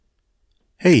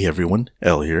Hey everyone,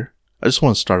 Elle here. I just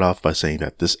want to start off by saying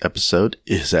that this episode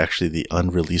is actually the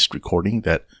unreleased recording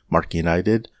that Marky and I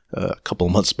did a couple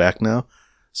of months back now.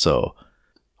 So,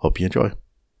 hope you enjoy.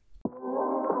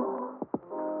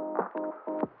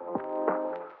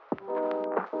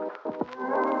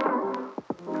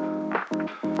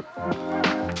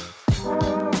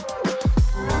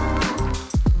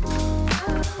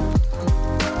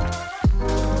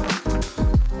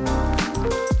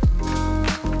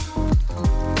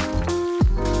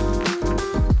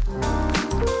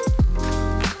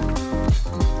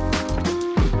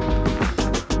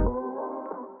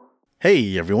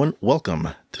 Hey everyone, welcome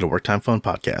to the Work Time Fun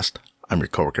Podcast. I'm your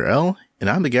coworker Elle, and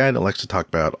I'm the guy that likes to talk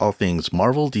about all things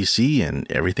Marvel, DC,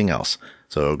 and everything else.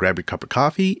 So grab your cup of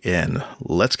coffee and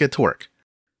let's get to work.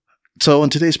 So in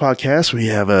today's podcast, we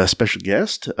have a special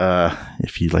guest.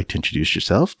 If you'd like to introduce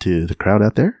yourself to the crowd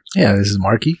out there. Yeah, this is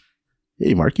Marky.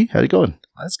 Hey Marky, how's it going?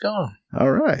 Let's go.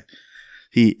 All right.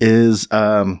 He is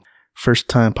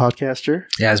first-time podcaster.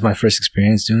 Yeah, it's my first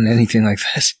experience doing anything like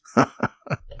this.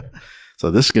 So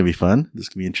this is going to be fun. This is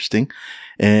going to be interesting.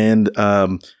 And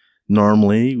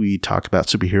normally we talk about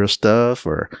superhero stuff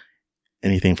or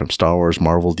anything from Star Wars,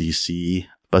 Marvel, DC.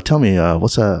 But tell me, have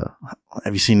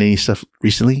you seen any stuff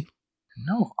recently?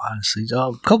 No, honestly.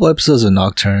 A couple episodes of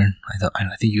Nocturne. I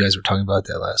think you guys were talking about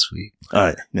that last week.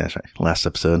 Yeah, that's right. Last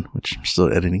episode, which I'm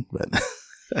still editing. But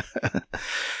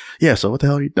yeah, so what the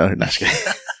hell are you doing? No, just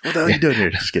kidding. What the hell are you doing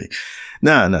here? Just kidding.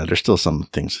 No, there's still some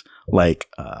things like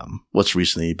what's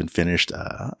recently been finished.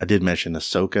 I did mention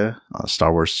Ahsoka on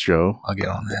Star Wars show. I'll get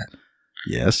on that.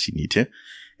 Yes, you need to.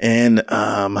 And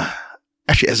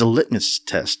actually, as a litmus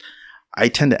test, I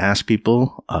tend to ask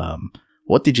people,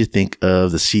 what did you think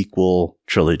of the sequel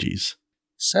trilogies?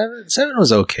 Seven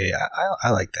was okay. I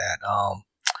like that.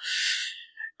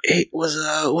 It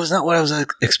was not what I was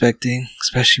expecting,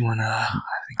 especially when I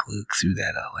think Luke threw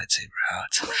that lightsaber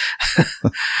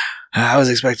out. I was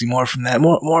expecting more from that,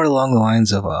 more along the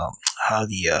lines of how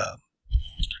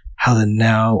the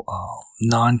now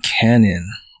non-canon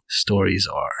stories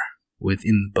are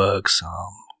within the books.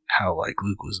 How like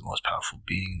Luke was the most powerful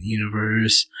being in the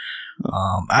universe.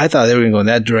 I thought they were going to go in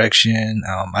that direction.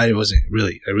 I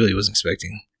really wasn't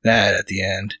expecting that at the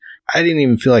end. I didn't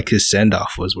even feel like his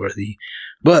send-off was worthy.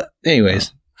 But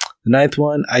anyways, the ninth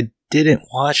one I didn't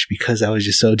watch because I was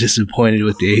just so disappointed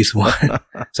with the eighth one.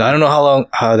 So I don't know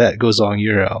how that goes on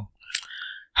your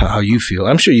how you feel.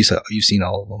 I'm sure you've seen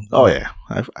all of them. Oh yeah,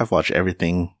 I've watched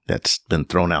everything that's been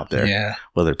thrown out there. Yeah,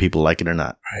 whether people like it or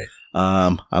not.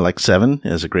 Right. I like 7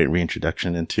 as a great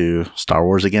reintroduction into Star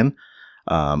Wars again.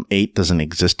 8 doesn't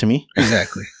exist to me.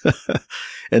 Exactly.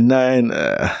 And 9,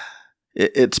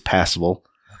 it's passable.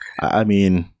 Okay. I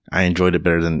mean, I enjoyed it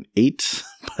better than 8,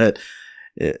 but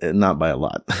not by a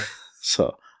lot.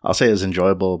 So I'll say it's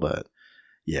enjoyable, but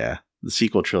yeah, the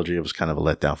sequel trilogy was kind of a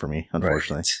letdown for me,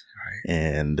 unfortunately. Right.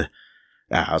 And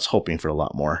I was hoping for a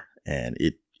lot more, and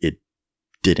it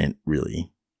didn't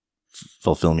really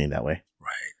fulfill me in that way.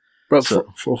 Right. But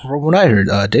from what I heard,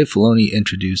 Dave Filoni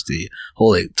introduced the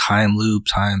whole like time loop,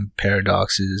 time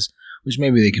paradoxes, which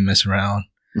maybe they can mess around,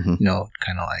 kind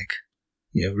of like,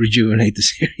 rejuvenate the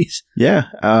series. Yeah.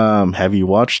 Have you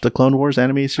watched the Clone Wars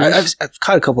animated series? I've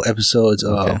caught a couple episodes.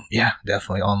 Okay. Yeah,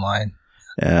 definitely online.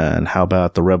 And how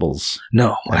about the Rebels?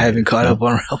 No, I haven't caught up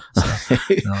on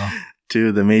Rebels. No.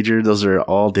 To the major, those are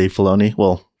all Dave Filoni.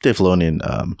 Well, Dave Filoni and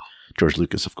George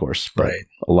Lucas, of course. But right.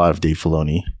 A lot of Dave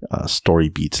Filoni story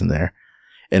beats in there.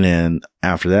 And then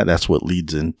after that, that's what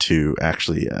leads into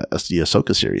actually the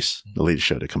Ahsoka series, the latest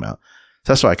show to come out.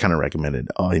 So that's why I kind of recommended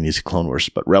he needs to Clone Wars,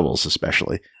 but Rebels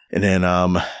especially. And then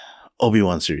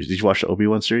Obi-Wan series. Did you watch the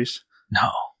Obi-Wan series?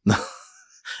 No.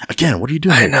 Again, what are you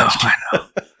doing? I know.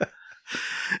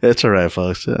 It's all right,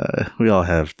 folks. We all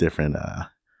have different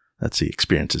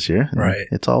experiences here. Right.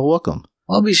 It's all welcome.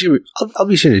 Well, I'll be sure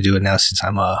to do it now since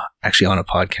I'm actually on a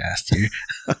podcast here.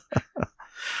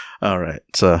 All right.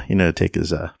 So, take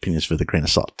his opinions with a grain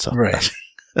of salt. So. Right.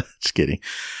 Just kidding.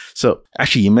 So,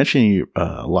 actually, you mentioned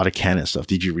a lot of canon stuff.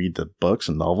 Did you read the books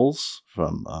and novels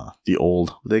from the old,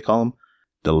 what do they call them?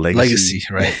 The Legacy.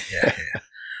 Right. Yeah.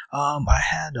 I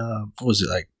had, what was it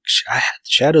like? I had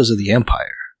Shadows of the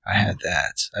Empire. I had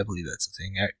that. I believe that's the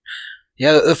thing.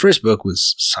 The first book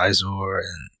was Sizor,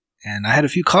 and I had a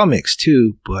few comics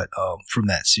too, but from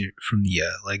the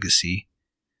Legacy.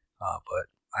 But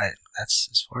that's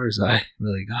as far as I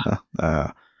really got.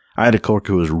 I had a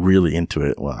coworker who was really into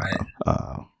it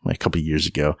a couple of years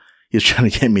ago. he was trying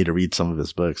to get me to read some of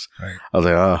his books. Right. I was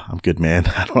like, oh, I'm good, man.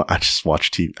 I just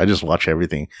watch TV. I just watch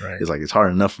everything. Right. It's like, it's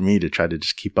hard enough for me to try to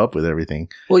just keep up with everything.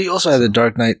 Well, you also had the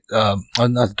Dark Knight, not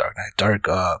the Dark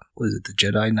Knight, what is it, the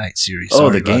Jedi Knight series? Oh,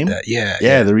 Sorry the about game? that. Yeah.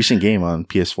 Yeah, the recent game on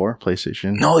PS4,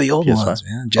 PlayStation. No, the old PS5. ones,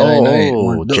 man. Jedi Knight.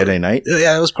 Oh, Jedi Knight?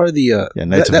 Yeah, that was part of the,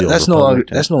 Knights of the Old that's no Republic, longer,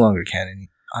 yeah. that's no longer canon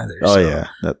either. Oh, so. yeah.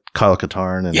 That Kyle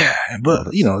Katarn. And Yeah,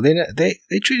 but, you know, they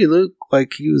treated Luke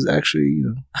like he was actually, you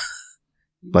know.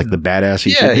 like the badass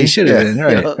he Yeah, should be. he should have been,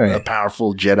 right, right. A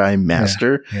powerful Jedi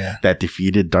master Yeah. that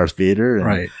defeated Darth Vader and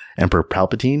Right. Emperor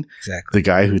Palpatine. Exactly. The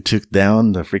guy who took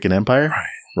down the freaking Empire. Right.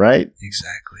 Right?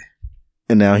 Exactly.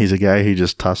 And now he's a guy who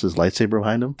just tosses lightsaber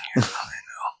behind him. I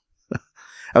know.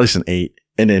 At least in 8.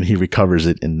 And then he recovers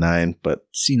it in 9. But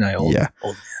Senile old, Yeah.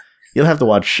 old man. you'll have to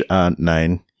watch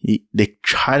 9. They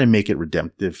try to make it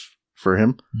redemptive for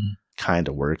him. Mm. Kind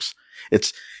of works.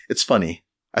 It's funny.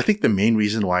 I think the main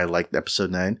reason why I liked episode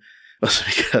 9 was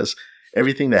because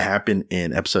everything that happened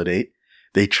in episode 8,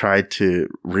 they tried to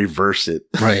reverse it.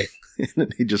 Right.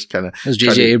 And they just kind of. It was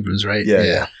J.J. Abrams, right?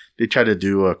 Yeah. They try to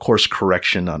do a course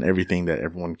correction on everything that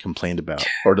everyone complained about,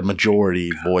 or the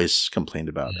majority voice complained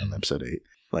about in episode 8.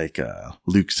 Like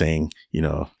Luke saying,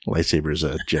 lightsaber is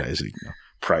a Jedi's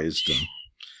prized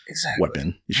Exactly.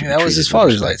 weapon. You should Yeah, be that was treated his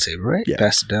father's like- lightsaber, right? Yeah.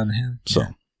 Passed it down to him. So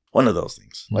one of those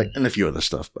things, Mm. and a few other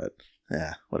stuff, but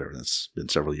yeah, whatever. That's been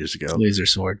several years ago. Laser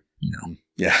sword, you know.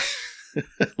 Yeah,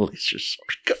 laser sword.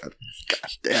 God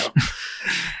damn!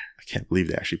 I can't believe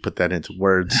they actually put that into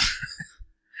words.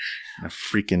 A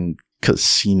freaking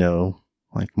casino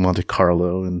like Monte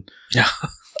Carlo, and Yeah.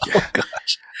 Yeah. Oh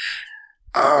gosh.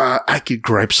 I could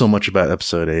gripe so much about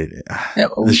episode 8. Yeah,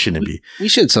 well, This shouldn't be. We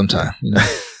should sometime, you know.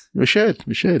 We should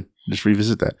just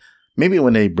revisit that. Maybe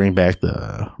when they bring back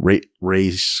the Ray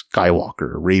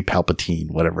Skywalker, Ray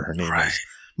Palpatine, whatever her name Right. is,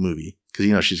 movie.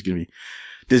 Because, she's going to be,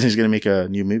 Disney's going to make a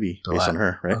new movie based on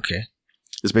her, right? Okay.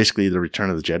 It's basically the Return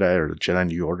of the Jedi or the Jedi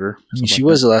New Order. I mean, she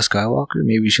was the last Skywalker.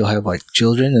 Maybe she'll have like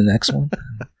children in the next one.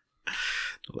 The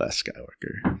last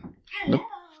Skywalker. Nope.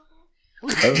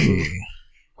 Hey.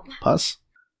 Pause.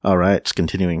 All right, it's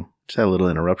continuing. Just had a little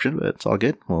interruption, but it's all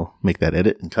good. We'll make that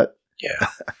edit and cut. Yeah.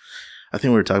 I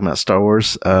think we were talking about Star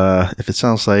Wars. If it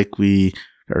sounds like we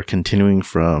are continuing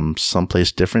from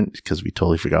someplace different because we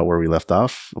totally forgot where we left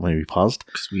off when we paused.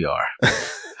 Because we are.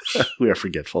 We are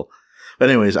forgetful. But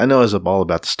anyways, I know it's all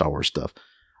about the Star Wars stuff.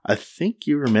 I think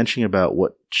you were mentioning about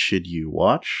what should you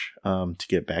watch to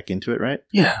get back into it, right?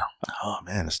 Yeah. Oh,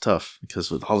 man, it's tough because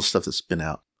with all the stuff that's been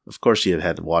out. Of course, you have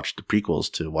had to watch the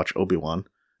prequels to watch Obi-Wan.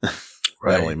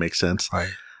 Right. That only makes sense. Right.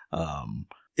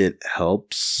 It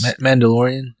helps.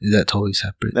 Mandalorian? Is that totally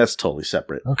separate? That's totally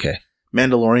separate. Okay.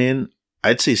 Mandalorian,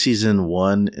 I'd say season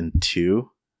 1 and 2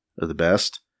 are the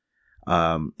best.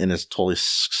 And it's totally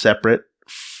separate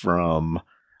from,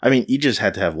 you just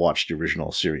had to have watched the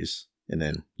original series. And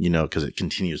then, because it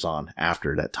continues on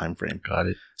after that time frame. Got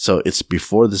it. So it's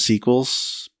before the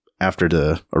sequels, after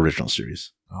the original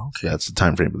series. Okay. That's the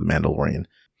time frame of the Mandalorian.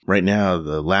 Right now,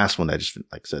 the last one I just,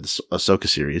 like I said, Ahsoka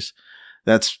series,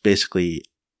 that's basically,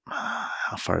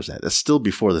 how far is that? That's still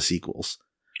before the sequels,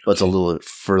 but it's a little bit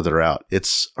further out.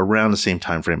 It's around the same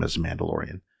time frame as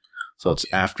Mandalorian. So it's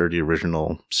after the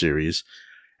original series,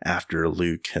 after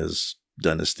Luke has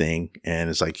done his thing, and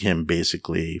it's like him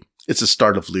basically, it's the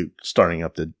start of Luke starting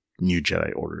up the new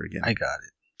Jedi Order again. I got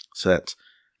it. So that's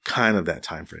kind of that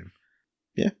time frame.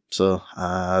 Yeah. So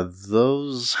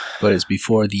those. But it's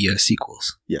before the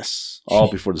sequels. Yes. All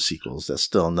before the sequels. That's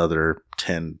still another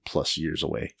 10 plus years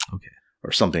away. Okay.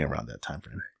 Or something around that time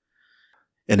frame.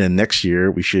 And then next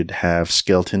year we should have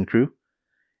Skeleton Crew.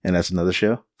 And that's another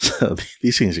show. So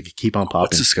these things keep on popping.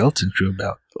 What's the Skeleton Crew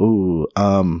about? Oh,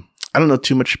 I don't know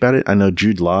too much about it. I know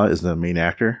Jude Law is the main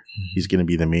actor. Mm-hmm. He's going to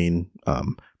be the main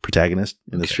protagonist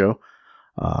in this show.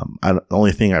 The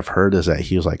only thing I've heard is that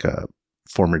he was like a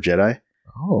former Jedi.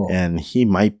 Oh. And he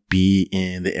might be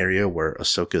in the area where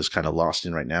Ahsoka is kind of lost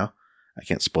in right now. I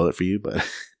can't spoil it for you, but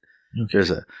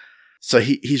so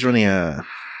he's running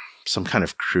some kind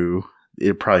of crew.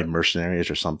 They're probably mercenaries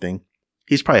or something.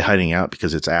 He's probably hiding out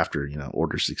because it's after,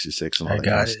 Order 66 and all that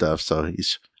kind of stuff. So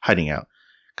he's hiding out.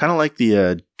 Kind of like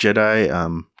the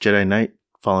Jedi Knight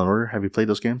Fallen Order. Have you played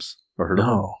those games or heard of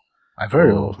them? No. I've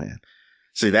heard of them. Man.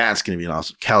 See, that's going to be an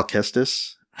awesome. Cal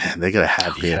Kestis. Man, they got to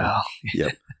have him. Cal.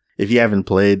 Yep. If you haven't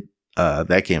played,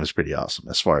 that game is pretty awesome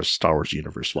as far as Star Wars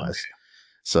universe wise. Okay.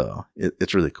 So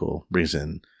it's really cool. Brings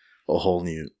in a whole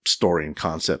new story and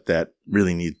concept that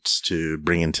really needs to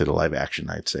bring into the live action,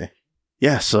 I'd say.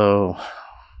 Yeah. So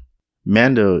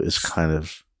Mando is kind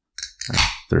of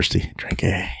thirsty. Drink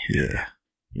a. Yeah.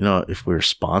 If we're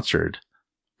sponsored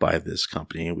by this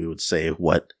company, we would say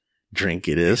what drink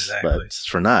it is. Exactly. But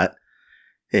since we're not,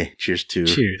 hey, cheers to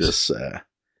Cheers. this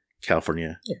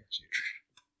California cheers.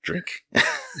 drink.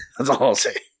 That's all I'll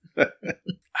say.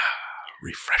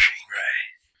 Refreshing.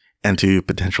 Right. And to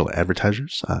potential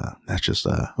advertisers, that's just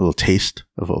a little taste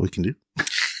of what we can do.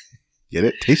 Get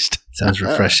it? Taste? Sounds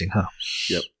refreshing, huh?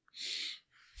 Yep.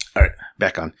 All right,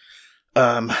 back on.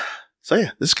 So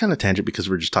yeah, this is kind of tangent because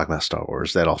we're just talking about Star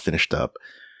Wars. That all finished up.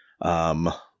 A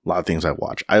lot of things I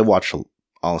watch. I watch,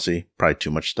 honestly, probably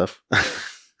too much stuff. I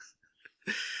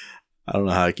don't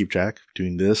know how I keep track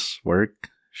between this, work,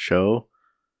 show,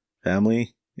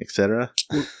 family, etc.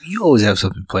 Well, you always have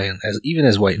something playing, even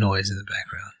as white noise in the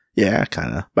background. Yeah,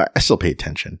 kind of, but I still pay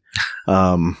attention.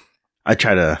 I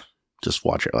try to just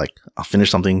watch it. Like, I'll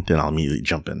finish something, then I'll immediately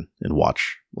jump in and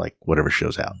watch like whatever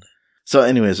show's out. So,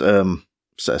 anyways,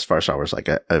 so as far as Star Wars, like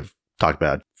I've talked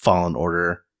about Fallen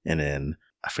Order, and then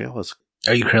I forget what was.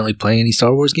 Are you currently playing any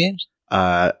Star Wars games?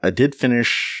 I did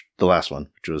finish the last one,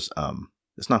 which was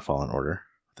it's not Fallen Order.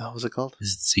 What the hell was it called?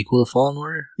 Is it the sequel to Fallen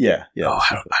Order? Yeah. Oh,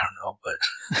 I don't know, but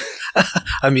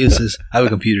I'm useless. I have a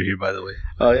computer here, by the way.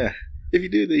 Oh yeah. If you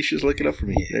do, then you should just look it up for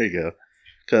me. There you go.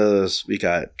 Because we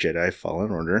got Jedi Fallen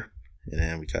Order, and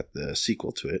then we got the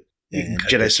sequel to it, and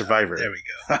Jedi Survivor. There we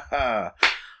go.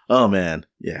 Oh man,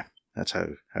 yeah, that's how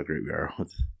great we are.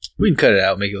 We can cut it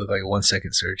out, make it look like a 1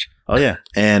 second search. Oh yeah,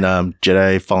 and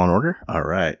Jedi Fallen Order. All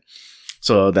right,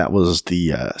 so that was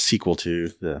the sequel to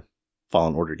the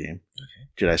Fallen Order game.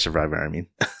 Okay. Jedi Survivor. I mean,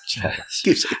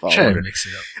 keep saying Fallen Try Order. to mix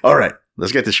it up. All right,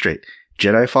 let's get this straight.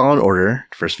 Jedi Fallen Order,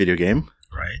 first video game.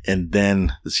 Right. And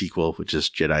then the sequel, which is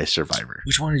Jedi Survivor.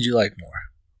 Which one did you like more?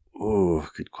 Oh,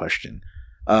 good question.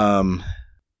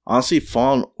 Honestly,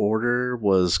 Fallen Order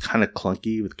was kind of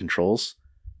clunky with controls.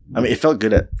 I mean, it felt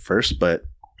good at first, but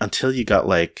until you got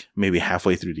like maybe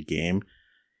halfway through the game,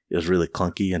 it was really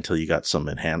clunky until you got some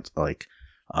enhanced, like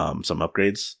some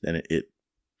upgrades. Then it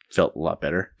felt a lot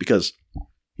better because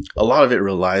a lot of it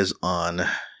relies on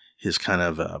his kind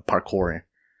of parkour,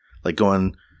 like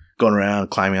going around,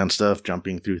 climbing on stuff,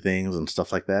 jumping through things and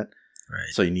stuff like that. Right.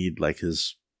 So you need like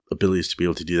his abilities to be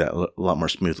able to do that a lot more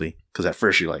smoothly. Because at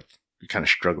first you're kind of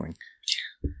struggling.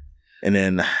 And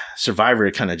then Survivor,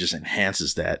 it kind of just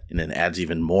enhances that and then adds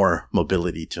even more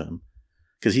mobility to him.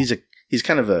 Because he's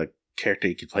kind of a character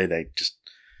you could play that just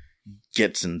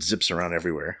gets and zips around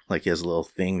everywhere. Like he has a little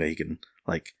thing that he can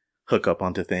like hook up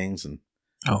onto things and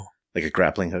like a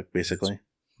grappling hook basically. Okay.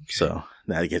 So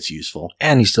that gets useful.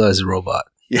 And he still has a robot.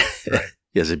 Yeah. Right.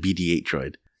 He has a BD-8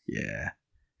 droid. Yeah.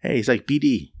 Hey, he's like,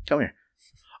 BD, come here.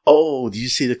 Oh, did you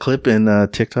see the clip in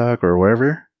TikTok or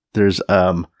wherever? There's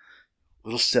a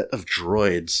little set of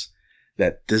droids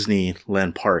that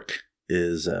Disneyland Park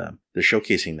is they're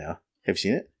showcasing now. Have you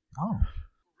seen it? Oh.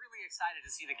 Excited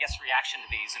to see the guest reaction to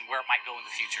these and where it might go in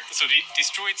the future. So these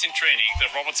droids in training,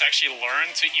 the robots actually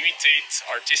learn to imitate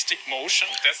artistic motion.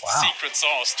 That's the secret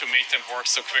sauce to make them work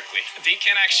so quickly. They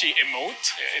can actually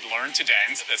emote. It learn to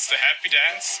dance. That's the happy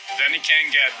dance. Then it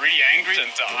can get really angry and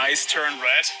the eyes turn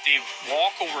red. They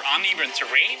walk over uneven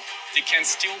terrain. They can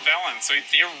still balance. So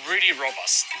they're really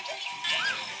robust.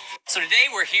 So today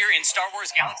we're here in Star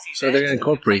Wars Galaxy's So they're going to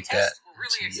incorporate that. We're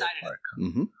really excited.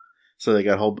 Mm-hmm. So they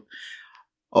got a whole...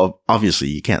 obviously,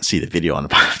 you can't see the video on the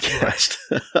podcast,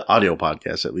 audio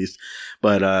podcast at least.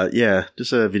 But yeah,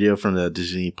 just a video from the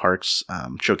Disney parks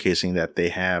showcasing that they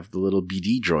have the little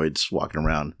BD droids walking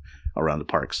around the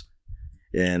parks.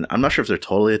 And I'm not sure if they're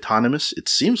totally autonomous. It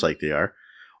seems like they are.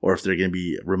 Or if they're going to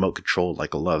be remote controlled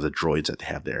like a lot of the droids that they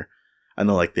have there. I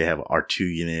know like they have an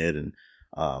R2 unit and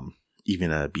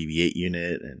even a BB-8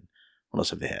 unit. And what else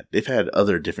have they had? They've had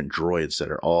other different droids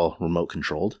that are all remote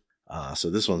controlled. So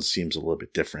this one seems a little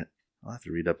bit different. I'll have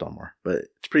to read up on more, but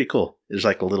it's pretty cool. There's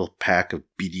like a little pack of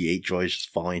BD-8 droids just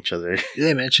following each other. Did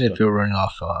they mention if they were running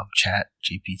off Chat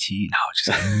GPT? No, just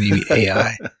maybe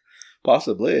AI.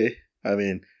 Possibly. I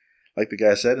mean, like the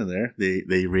guy said in there,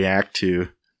 they react to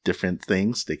different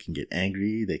things. They can get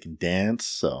angry. They can dance.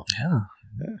 So yeah,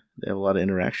 they have a lot of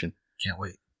interaction. Can't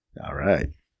wait. All right.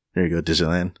 There you go,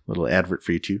 Disneyland. Little advert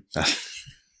for you too.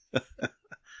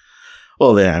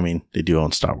 Well, they do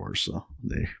own Star Wars, so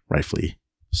they rightfully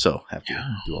so have to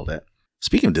do all that.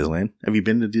 Speaking of Disneyland, have you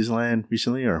been to Disneyland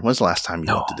recently, or when's the last time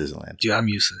you went to Disneyland? Dude, I'm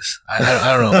useless.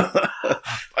 I don't know.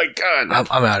 My God,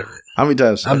 I'm out of it. How many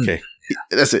times? Okay,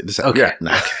 that's it. Okay. Yeah,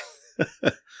 nah.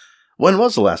 Okay. When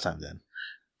was the last time then?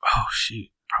 Oh shoot,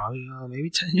 probably maybe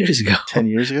 10 years ago. 10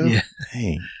 years ago? Yeah.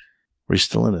 Dang, were you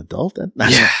still an adult then?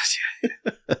 Yes.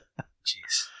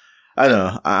 Jeez. I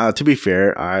know. To be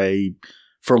fair,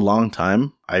 for a long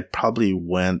time, I probably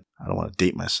went, I don't want to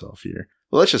date myself here,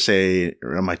 well, let's just say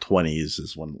around my 20s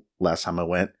is when last time I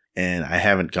went, and I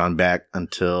haven't gone back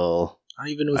until I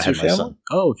don't even know I it's had your my family. son.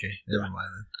 Oh, okay. Never mind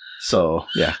then. So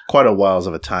yeah, quite a whiles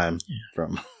of a time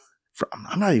from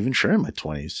I'm not even sure in my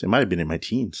 20s. It might have been in my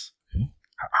teens.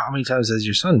 How many times has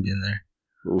your son been there?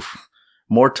 Oof.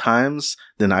 More times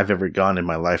than I've ever gone in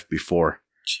my life before.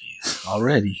 Jeez,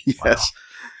 already. Yes. Wow.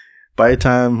 By the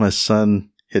time my son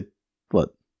hit,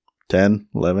 10,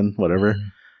 11, whatever,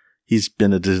 Mhm. he's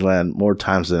been to Disneyland more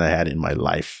times than I had in my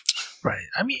life. Right.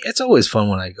 I mean, it's always fun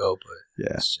when I go, but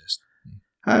Yeah. it's just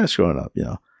I was growing up,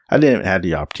 I didn't have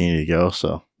the opportunity to go,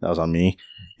 so that was on me.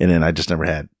 And then I just never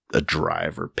had a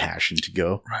drive or passion to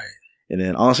go. right. And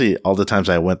then honestly, all the times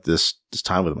I went this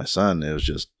time with my son, it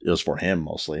was for him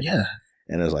mostly. Yeah,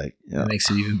 And it was like, that makes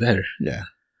it even better. yeah.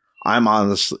 I'm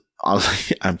honestly,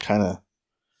 I'm kind of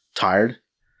tired.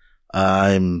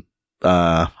 I'm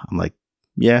like,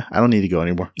 yeah, I don't need to go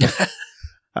anymore.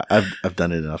 I've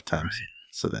done it enough times. Right.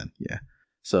 So then, yeah.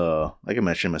 So like I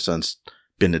mentioned, my son's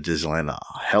been to Disneyland a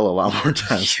hell of a lot more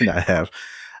times than I have,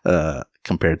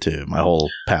 compared to my whole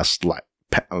past life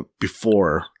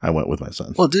before I went with my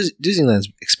son. Well, Disneyland's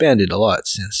expanded a lot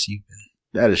since you've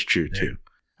been. That is true too.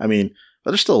 I mean,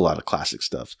 but there's still a lot of classic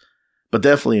stuff. But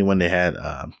definitely when they had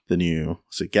the new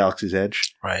Galaxy's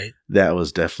Edge, Right. that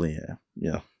was definitely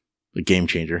a game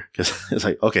changer, because it's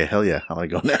like, okay, hell yeah, I want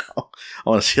to go now. I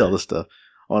want to see all this stuff.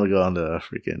 I want to go on the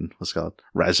freaking what's it called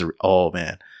Rise of. Oh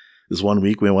man, this one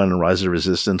week we went on Rise of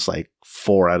Resistance like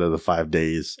 4 out of the 5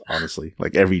 days. Honestly,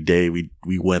 like every day we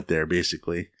went there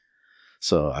basically.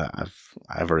 So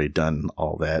I've already done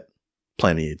all that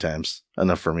plenty of times.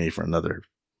 Enough for me for another.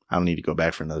 I don't need to go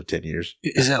back for another 10 years.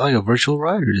 Is that like a virtual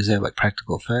ride, or does that have like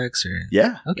practical effects? Or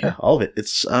Yeah. Okay. Yeah, all of it.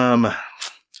 It's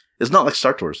not like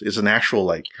Star Tours. It's an actual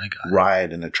like I got it.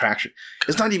 ride and attraction.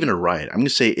 It's not even a ride. I'm going to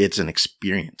say it's an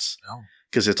experience, No.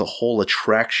 because it's a whole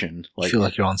attraction. You feel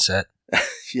like you're on set.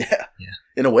 yeah, Yeah.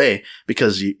 in a way,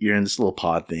 because you're in this little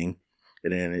pod thing,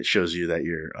 and then it shows you that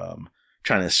you're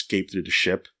trying to escape through the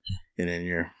ship, and then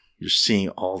you're seeing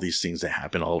all these things that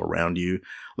happen all around you.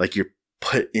 Like you're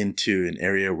put into an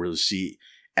area where you see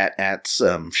AT-ATs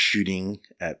shooting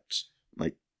at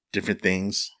like different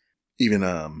things. Even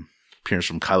appearance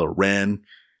from Kylo Ren,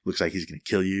 looks like he's gonna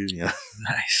kill you.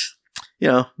 Nice.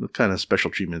 The kind of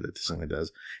special treatment that this thing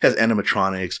does. It has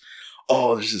animatronics.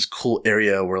 Oh, there's this cool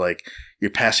area where like you're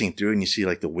passing through and you see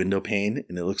like the window pane,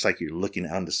 and it looks like you're looking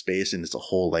out into space, and it's a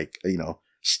whole like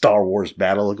Star Wars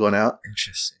battle going out.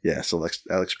 Interesting. Yeah, so that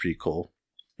looks pretty cool.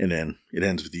 And then it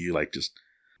ends with you like just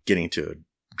getting to a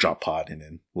drop pod and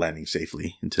then landing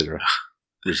safely into the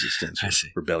resistance I or see.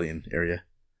 rebellion area.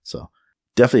 So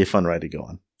definitely a fun ride to go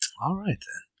on. All right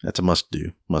then. That's a must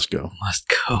do, must go. Must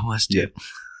go. Must do.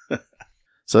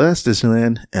 So that's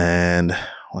Disneyland. And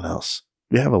what else?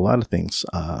 We have a lot of things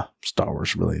Star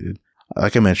Wars related.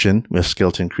 Like I mentioned, we have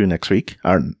Skeleton Crew next year.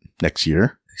 Next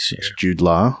year. It's Jude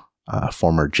Law,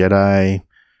 former Jedi,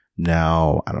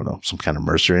 now, I don't know, some kind of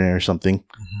mercenary or something.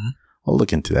 Mm-hmm. I'll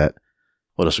look into that.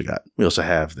 What else we got? We also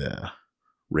have the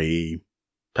Rey,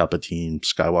 Palpatine,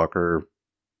 Skywalker,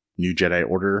 New Jedi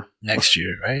Order. Next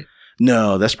year, right?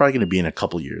 No, that's probably going to be in a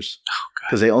couple years, Oh god.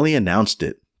 because they only announced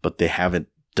it, but they haven't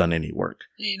done any work.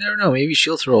 You never know. Maybe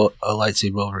she'll throw a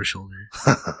lightsaber over her shoulder.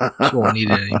 She won't need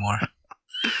it anymore.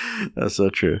 That's so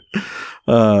true.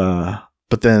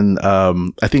 But then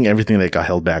I think everything that got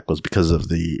held back was because of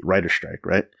the writer's strike,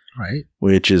 right? Right?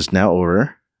 Which is now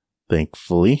over,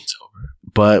 thankfully. It's over.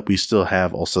 But we still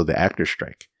have also the actor's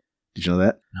strike. Did you know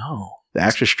that? No. The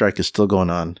actor's strike is still going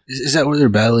on. Is that where they're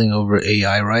battling over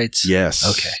AI rights? Yes.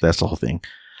 Okay. That's the whole thing.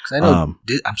 'Cause I know. Um,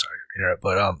 I'm sorry to interrupt,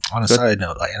 but on a side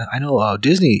note, like I know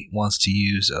Disney wants to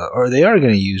use, or they are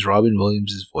going to use Robin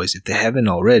Williams' voice if they haven't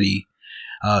already,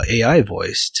 AI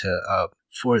voice to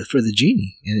for the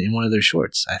genie in one of their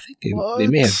shorts. I think they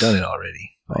may have done it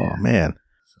already. Oh, Yeah. man.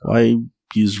 Why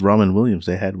use Robin Williams?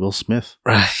 They had Will Smith.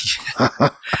 Right.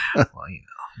 Well,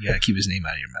 you got to keep his name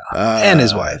out of your mouth and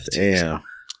his wife. Too, Yeah. so.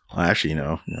 Well, actually,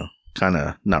 kind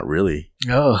of not really.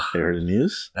 Oh You heard the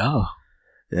news? no.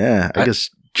 Yeah. I guess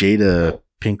Jada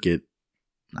Pinkett,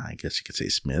 I guess you could say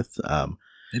Smith.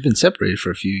 They've been separated for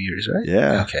a few years, right?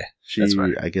 Yeah. Okay. She, That's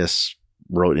right. I guess,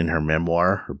 wrote in her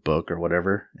memoir, her book or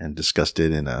whatever, and discussed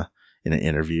it in an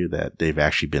interview that they've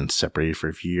actually been separated for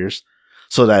a few years.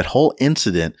 So that whole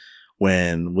incident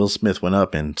when Will Smith went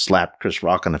up and slapped Chris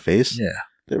Rock on the face, Yeah.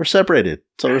 they were separated.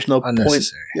 So there's no point.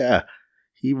 Unnecessary. Yeah.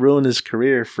 He ruined his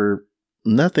career for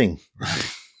nothing.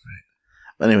 Right.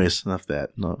 But anyways, enough of that.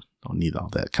 No, don't need all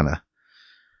that kind of,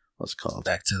 what's it called?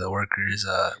 Back to the workers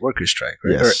strike,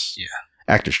 right? Yes. Yeah.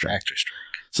 Actor strike. Actor strike.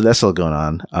 So that's still going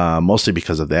on, mostly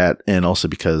because of that, and also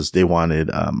because they wanted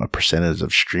a percentage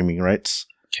of streaming rights.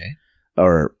 Okay.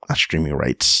 Or not streaming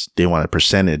rights. They want a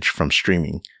percentage from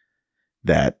streaming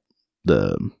that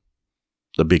the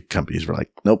big companies were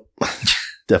like, nope,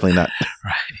 definitely not.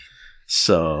 Right.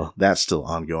 So that's still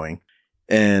ongoing.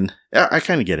 And I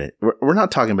kind of get it. We're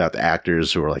not talking about the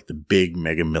actors who are like the big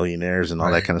mega millionaires and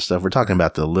all that kind of stuff. We're talking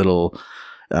about the little,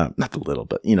 not the little,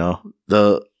 but you know,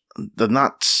 the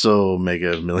not so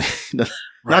mega million,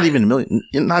 not even million,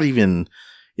 not even,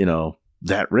 you know,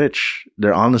 that rich.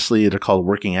 They're called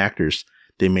working actors.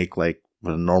 They make like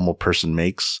what a normal person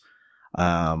makes.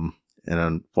 And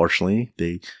unfortunately,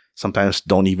 they sometimes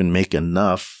don't even make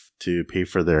enough to pay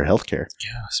for their healthcare.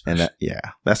 Yeah. And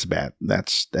that's bad.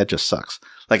 That just sucks.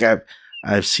 Like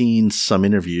I've seen some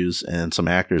interviews and some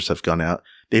actors have gone out.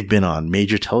 They've been on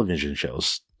major television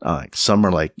shows. Like some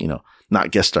are like, you know,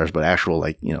 not guest stars, but actual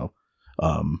like, you know,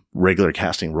 regular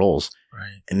casting roles.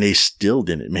 Right. And they still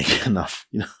didn't make enough,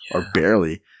 you know, or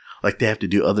barely. Like they have to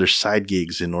do other side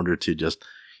gigs in order to just,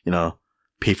 you know,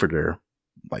 pay for their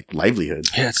like livelihood.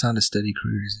 Yeah, it's not a steady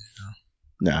career, is it?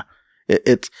 Nah.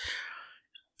 It's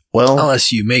well,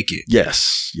 unless you make it.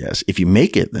 Yes. If you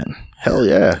make it, then hell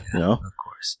yeah, you know, of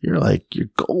course, you're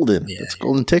golden. Yeah, it's a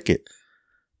golden ticket.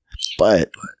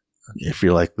 But if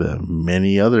you're like the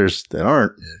many others that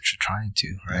aren't, you're trying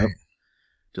to, right?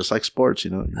 Just like sports,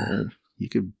 you know, you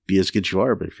could be as good as you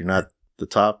are, but if you're not the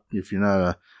top, if you're not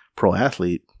a pro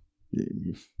athlete,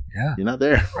 you're not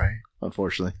there, right?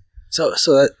 Unfortunately. So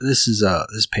this is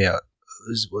this payout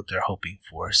is what they're hoping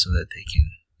for, so that they can.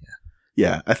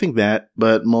 Yeah, I think that,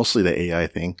 but mostly the AI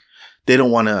thing. They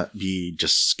don't want to be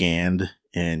just scanned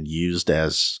and used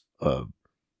as a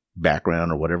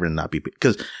background or whatever and not be,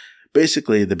 because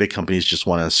basically the big companies just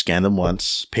want to scan them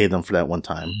once, pay them for that one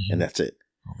time, and that's it.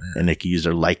 Oh, and they can use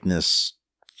their likeness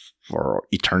for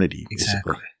eternity,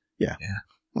 basically. Exactly. Yeah.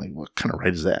 Like, what kind of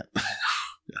right is that?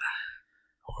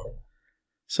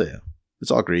 So, yeah, it's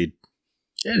all greed.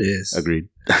 It is. Agreed.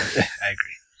 I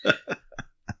agree.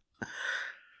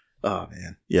 Oh,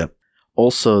 man. Yep.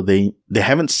 Also, they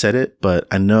haven't said it, but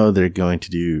I know they're going to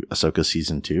do Ahsoka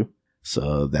Season 2.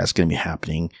 So that's going to be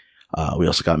happening. We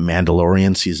also got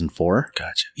Mandalorian Season 4.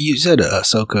 Gotcha. You said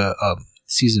Ahsoka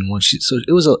Season 1. So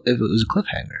it was a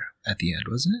cliffhanger at the end,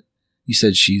 wasn't it? You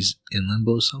said she's in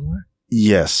limbo somewhere?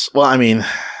 Yes. Well, I mean,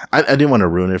 I didn't want to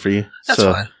ruin it for you. That's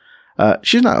fine.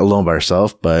 She's not alone by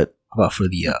herself, but how about for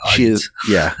the audience? She is,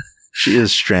 yeah. She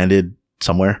is stranded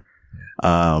somewhere.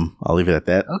 I'll leave it at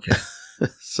that. Okay.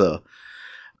 So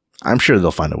I'm sure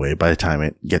they'll find a way by the time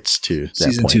it gets to that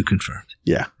Season point. 2 confirmed.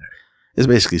 Yeah. It's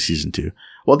basically Season 2.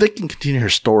 Well, they can continue her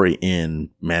story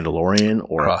in Mandalorian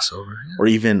or crossover. Yeah. Or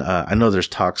even, I know there's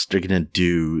talks they're going to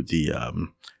do the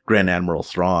Grand Admiral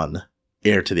Thrawn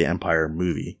Heir to the Empire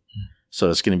movie. So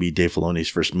it's going to be Dave Filoni's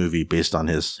first movie based on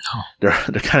his, they're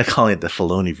kind of calling it the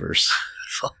Filoniverse.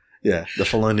 Yeah, the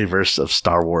Filoniverse of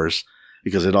Star Wars,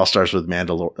 because it all starts with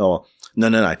Mandalorian. Oh,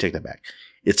 no, I take that back.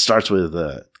 It starts with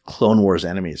the Clone Wars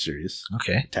animated series.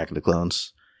 Okay. Attack of the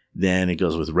Clones. Then it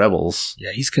goes with Rebels.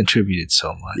 Yeah, he's contributed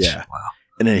so much. Yeah. Wow.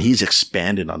 And then he's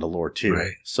expanded on the lore too.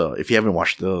 Right. So if you haven't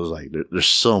watched those, like there's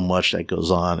so much that goes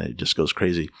on. It just goes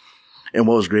crazy. And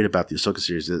what was great about the Ahsoka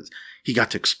series is he got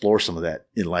to explore some of that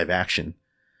in live action.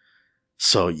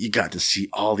 So you got to see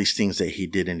all these things that he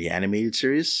did in the animated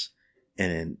series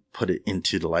and then put it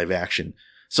into the live action.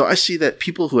 So I see that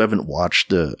people who haven't watched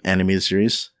the animated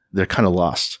series, they're kind of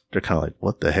lost. They're kind of like,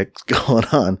 what the heck's going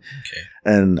on? Okay.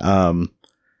 And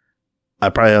I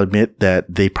probably admit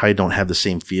that they probably don't have the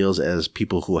same feels as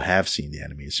people who have seen the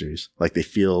animated series. Like they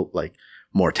feel like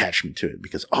more attachment to it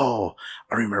because, I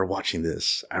remember watching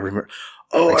this. I remember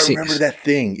that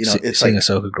thing. You know, it's seeing like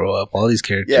Ahsoka grow up, all these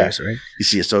characters, right? You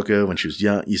see Ahsoka when she was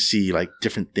young. You see like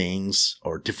different things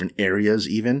or different areas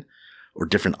even or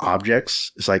different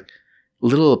objects. It's like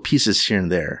little pieces here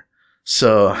and there.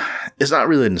 So it's not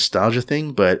really a nostalgia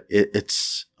thing, but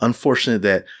it's unfortunate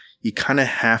that you kind of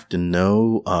have to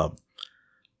know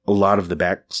a lot of the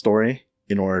backstory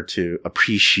in order to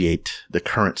appreciate the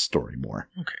current story more.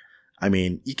 Okay. I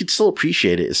mean, you could still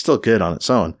appreciate it. It's still good on its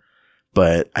own,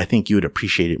 but I think you would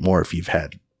appreciate it more if you've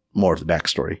had more of the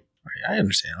backstory. Right, I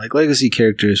understand. Like legacy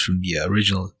characters from the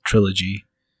original trilogy.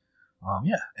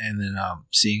 And then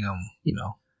seeing them,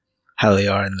 how they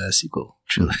are in the sequel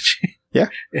trilogy. Yeah,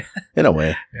 in a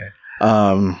way.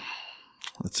 Yeah.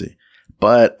 Let's see.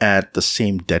 But at the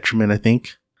same detriment, I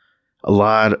think, a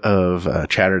lot of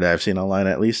chatter that I've seen online,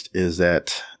 at least, is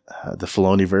that the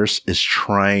Filoniverse is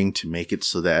trying to make it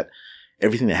so that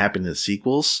everything that happened in the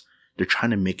sequels, they're trying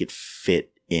to make it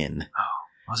fit in. Oh,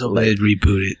 I was hoping they'd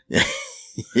reboot it.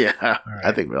 Yeah, right.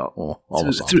 I think we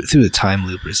almost all. through the time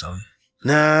loop or something.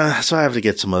 Nah, so I have to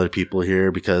get some other people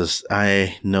here because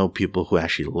I know people who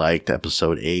actually liked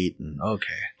episode 8 and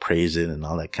Okay. praise it and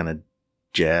all that kind of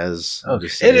jazz. Okay.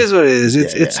 It is what it is.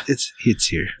 It's hits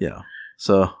here. Yeah.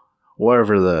 So where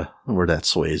that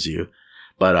sways you.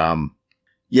 But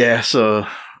yeah, so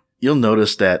you'll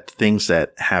notice that things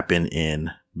that happen in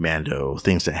Mando,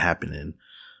 things that happen in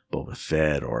Boba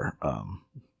Fett or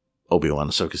Obi-Wan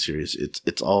Ahsoka series,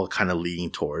 it's all kind of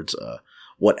leading towards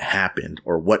what happened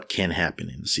or what can happen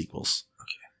in the sequels.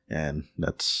 Okay. And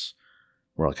that's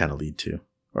where I'll kind of lead to.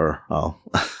 Or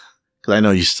because I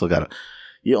know you still got to,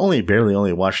 you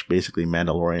barely watched basically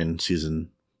Mandalorian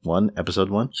season 1, episode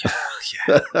 1.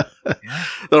 Yeah.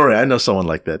 Don't worry, I know someone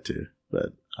like that too.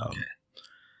 But Okay.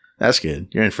 That's good.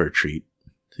 You're in for a treat.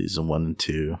 Season 1 and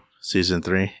 2. Season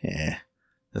 3,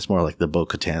 that's more like the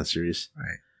Bo-Katan series.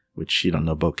 Right. Which you don't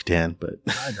know Bo-Katan, but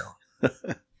I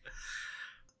don't.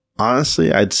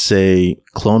 honestly, I'd say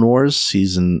Clone Wars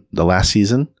the last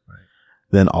season, right.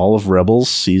 Then all of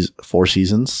Rebels 4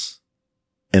 seasons,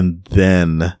 and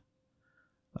then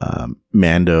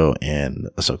Mando and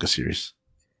Ahsoka series.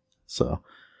 So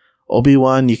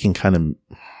Obi-Wan, you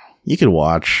can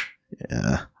watch.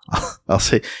 Yeah, I'll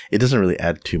say it doesn't really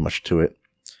add too much to it.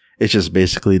 It's just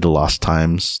basically the lost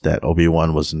times that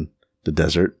Obi-Wan was in the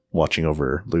desert watching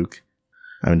over Luke.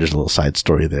 I mean, there's a little side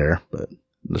story there, but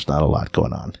there's not a lot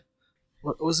going on.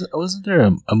 Wasn't there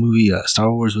a movie,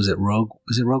 Star Wars? Was it Rogue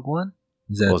One?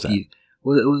 What was that?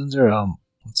 Wasn't there,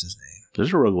 what's his name?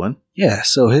 There's a Rogue One. Yeah,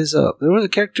 so his, there was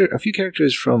a few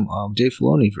characters from, Dave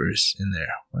Filoni verse in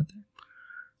there, weren't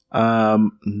there?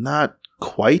 Not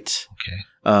quite. Okay.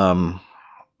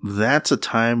 That's a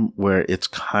time where it's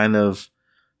kind of,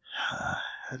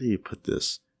 how do you put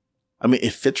this? I mean,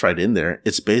 it fits right in there.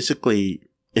 It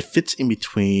fits in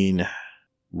between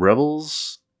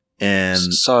Rebels and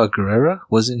Saw Gerrera,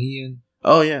 wasn't he in?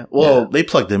 Oh yeah. Well, they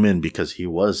plugged him in because he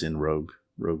was in Rogue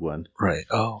One. Right.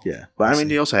 Oh. Yeah. But I mean,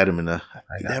 they also had him in did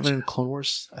they have him in Clone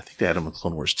Wars? I think they had him in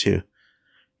Clone Wars too.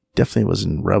 Definitely was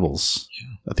in Rebels.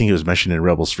 Yeah. I think he was mentioned in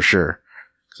Rebels for sure.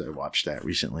 Because I watched that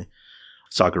recently.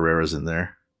 Saw Gerrera's in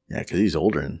there. Yeah, because he's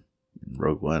older in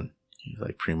Rogue One. He's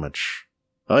like pretty much.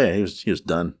 Oh yeah, he was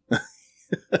done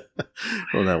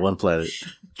on that one planet.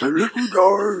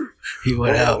 He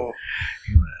went out.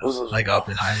 Like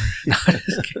Oppenheimer.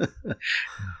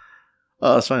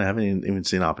 Oh, it's funny. I haven't even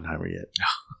seen Oppenheimer yet.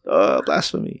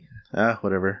 Blasphemy.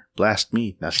 Whatever. Blast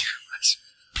me. That's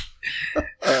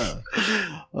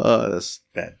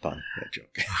bad pun. Bad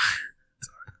joke.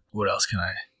 What else can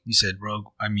I? You said Rogue.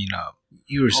 I mean,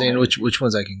 you were saying which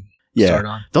ones I can start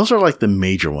on? Those are like the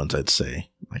major ones, I'd say.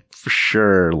 Like for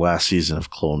sure, last season of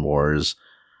Clone Wars,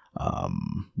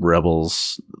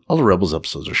 Rebels. All the Rebels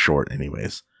episodes are short,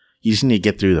 anyways. You just need to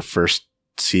get through the first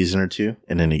season or two,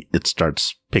 and then it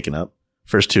starts picking up.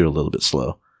 First 2 are a little bit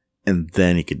slow, and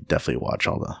then you could definitely watch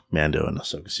all the Mando and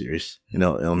Ahsoka series.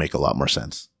 It'll make a lot more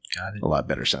sense. Got it. A lot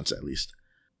better sense, at least.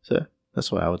 So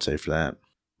that's what I would say for that.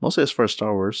 Mostly as far as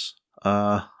Star Wars,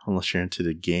 unless you're into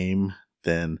the game,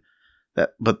 then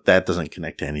but that doesn't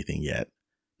connect to anything yet.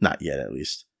 Not yet, at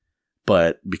least.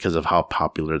 But because of how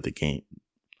popular the game,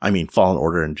 Fallen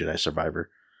Order and Jedi Survivor,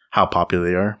 how popular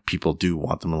they are, people do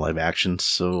want them in live action.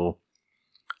 So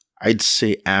I'd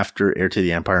say after Heir to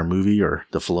the Empire movie or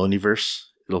the Filoniverse,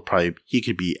 he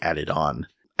could be added on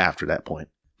after that point.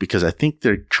 Because I think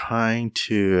they're trying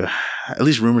to, at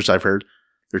least rumors I've heard,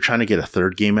 they're trying to get a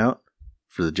 3rd game out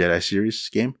for the Jedi series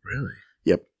game. Really?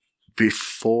 Yep.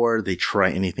 Before they try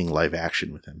anything live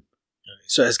action with him.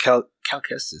 So as Cal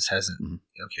Kestis hasn't,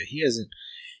 okay, he hasn't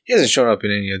shown up in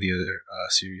any of the other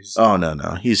series. Oh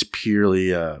no, he's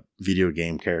purely a video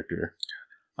game character,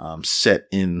 set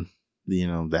in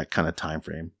that kind of time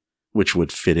frame, which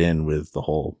would fit in with the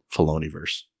whole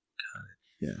Filoniverse. Got it.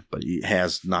 Yeah, but he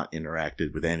has not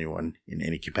interacted with anyone in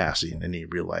any capacity in any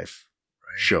real life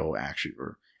show, action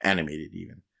or animated,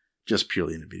 even just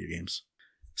purely in the video games.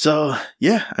 So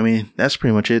yeah, that's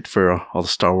pretty much it for all the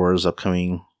Star Wars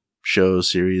upcoming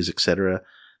shows, series, etc.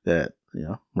 That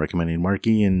recommending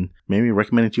Marky and maybe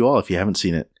recommend it to you all if you haven't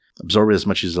seen it. Absorb it as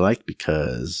much as you like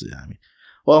because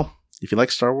if you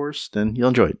like Star Wars, then you'll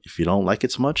enjoy it. If you don't like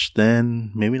it so much,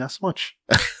 then maybe not so much.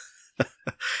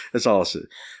 That's all I'll say.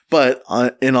 But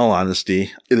in all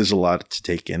honesty, it is a lot to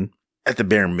take in. At the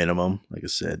bare minimum, like I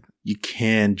said, you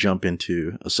can jump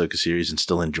into Ahsoka series and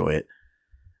still enjoy it.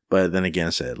 But then again,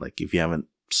 I said, like, if you haven't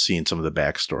seen some of the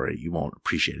backstory, you won't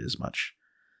appreciate it as much.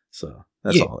 So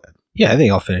that's all that. Yeah, I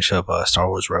think I'll finish up Star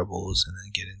Wars Rebels and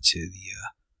then get into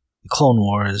the Clone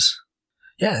Wars.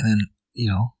 Yeah, and then,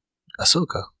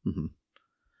 Ahsoka. Mm-hmm.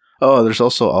 Oh, there's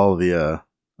also all the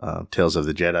Tales of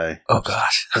the Jedi. Oh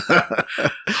gosh. Oh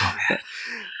man.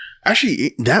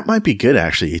 Actually, that might be good.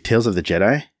 Actually, Tales of the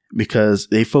Jedi, because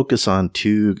they focus on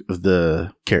two of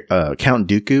the Count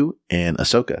Dooku and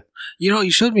Ahsoka. You know, you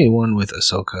showed me one with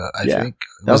Ahsoka. I think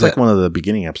that was like one of the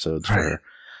beginning episodes for Right. her.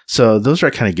 So those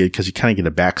are kind of good because you kind of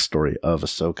get a backstory of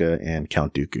Ahsoka and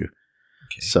Count Dooku.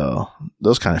 Okay. So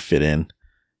those kind of fit in.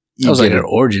 That was like an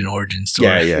origin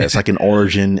story. Yeah. It's like an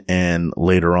origin, and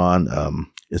later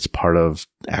on, it's part of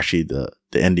actually the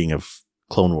ending of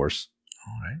Clone Wars.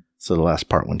 All right. So the last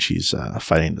part when she's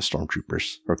fighting the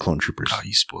stormtroopers or clone troopers. Oh,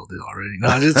 you spoiled it already.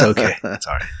 No, it's okay. It's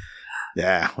all right.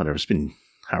 Yeah, whatever. It's been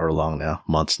however long now,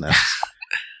 months now.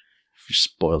 If you're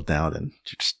spoiled now, then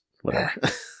just whatever.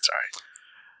 It's all right.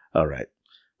 All right.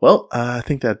 Well, I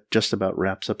think that just about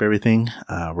wraps up everything.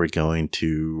 We're going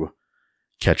to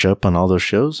catch up on all those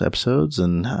shows, episodes,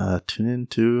 and tune in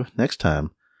to next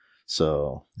time.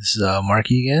 So This is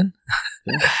Marky again.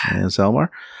 yeah, and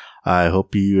Salmar. I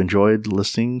hope you enjoyed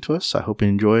listening to us. I hope you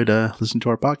enjoyed listening to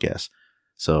our podcast.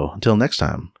 So until next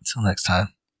time. Until next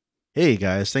time. Hey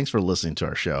guys, thanks for listening to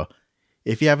our show.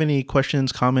 If you have any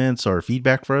questions, comments, or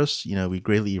feedback for us, we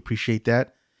greatly appreciate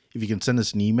that. If you can send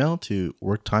us an email to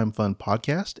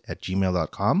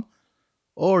worktimefunpodcast@gmail.com,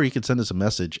 or you can send us a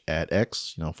message at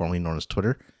X, formerly known as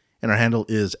Twitter, and our handle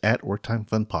is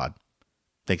 @worktimefunpod.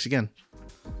 Thanks again.